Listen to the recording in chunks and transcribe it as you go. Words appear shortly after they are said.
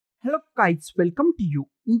Hello guys, welcome to you.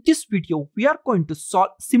 In this video, we are going to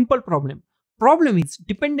solve simple problem. Problem is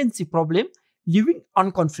dependency problem leaving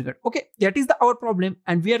unconfigured. Okay, that is our problem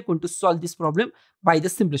and we are going to solve this problem by the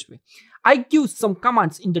simplest way. I give some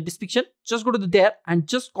commands in the description. Just go to there and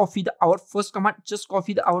just copy our first command. Just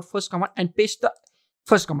copy our first command and paste the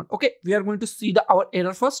first command. Okay, we are going to see our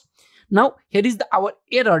error first. Now here is our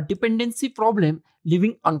error, dependency problem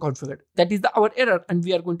leaving unconfigured. That is our error and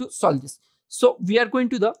we are going to solve this. So we are going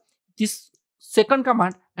to this second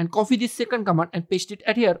command and copy this second command and paste it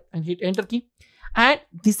at here and hit enter key. And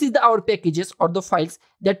this is our packages or the files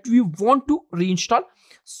that we want to reinstall.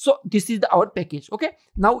 So this is our package. Okay,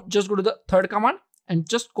 now just go to the third command and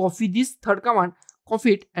just copy this third command,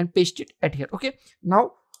 copy it and paste it at here. Okay,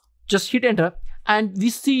 now just hit enter and we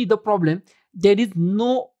see the problem. There is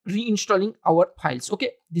no reinstalling our files.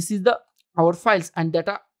 Okay, this is our files and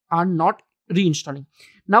data are not reinstalling.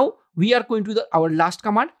 Now we are going to our last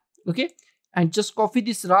command. Okay, and just copy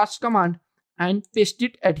this last command and paste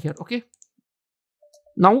it at here. Okay,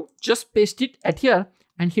 now just paste it at here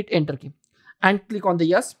and hit enter key and click on the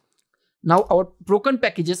yes. Now our broken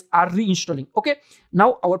packages are reinstalling. Okay,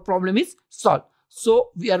 now our problem is solved.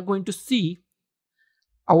 So we are going to see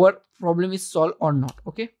our problem is solved or not.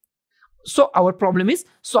 Okay, so our problem is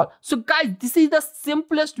solved. So guys, this is the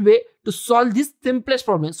simplest way to solve this simplest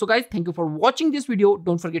problem. So guys, thank you for watching this video.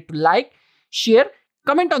 Don't forget to like, share,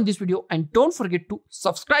 comment on this video and don't forget to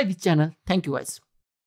subscribe this channel. Thank you guys.